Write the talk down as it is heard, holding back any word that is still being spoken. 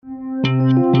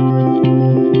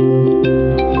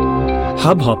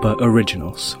Hubhopper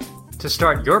Originals. To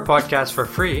start your podcast for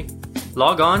free,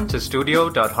 log on to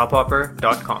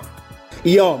studio.hubhopper.com.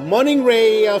 Your morning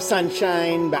ray of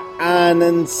sunshine by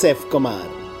Anand Sefkumar.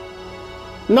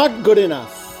 Not good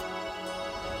enough.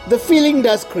 The feeling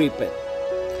does creep in.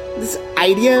 This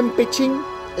idea I'm pitching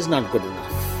is not good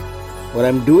enough. What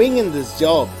I'm doing in this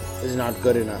job is not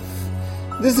good enough.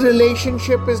 This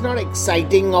relationship is not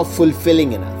exciting or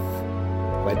fulfilling enough.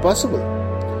 Quite possible.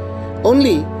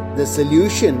 Only the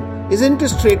solution isn't to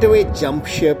straightaway jump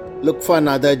ship, look for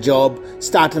another job,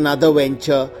 start another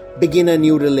venture, begin a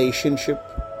new relationship.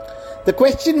 The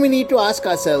question we need to ask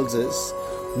ourselves is,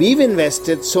 we've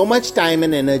invested so much time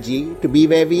and energy to be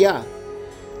where we are.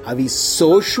 Are we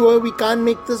so sure we can't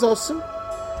make this awesome?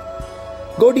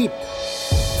 Go deep.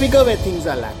 Figure where things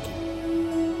are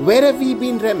lacking. Where have we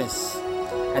been remiss?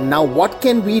 And now what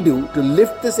can we do to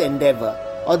lift this endeavor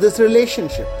or this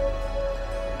relationship?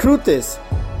 Truth is,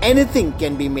 anything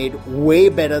can be made way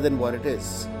better than what it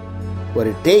is. What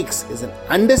it takes is an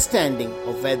understanding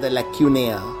of where the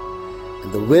lacunae are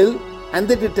and the will and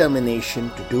the determination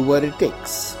to do what it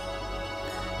takes.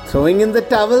 Throwing in the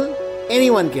towel,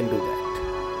 anyone can do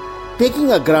that.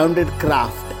 Taking a grounded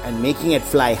craft and making it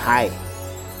fly high,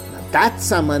 now that's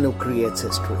someone who creates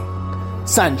history.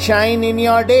 Sunshine in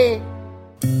your day.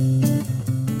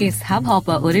 इस hub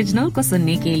hopper original को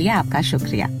सुनने के लिए आपका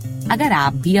शुक्रिया। अगर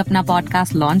आप भी अपना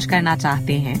पॉडकास्ट लॉन्च करना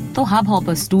चाहते हैं तो हब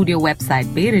हॉपर स्टूडियो वेबसाइट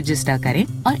पे रजिस्टर करें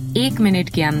और 1 मिनट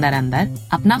के अंदर अंदर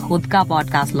अपना खुद का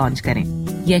पॉडकास्ट लॉन्च करें।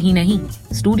 यही नहीं,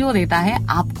 स्टूडियो देता है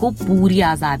आपको पूरी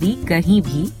आजादी कहीं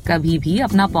भी कभी भी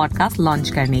अपना पॉडकास्ट लॉन्च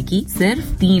करने की,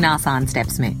 सिर्फ 3 आसान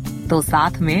स्टेप्स में। तो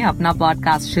साथ में अपना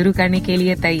पॉडकास्ट शुरू करने के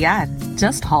लिए तैयार?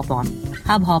 Just hop on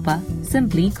hub hopper,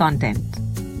 simply content.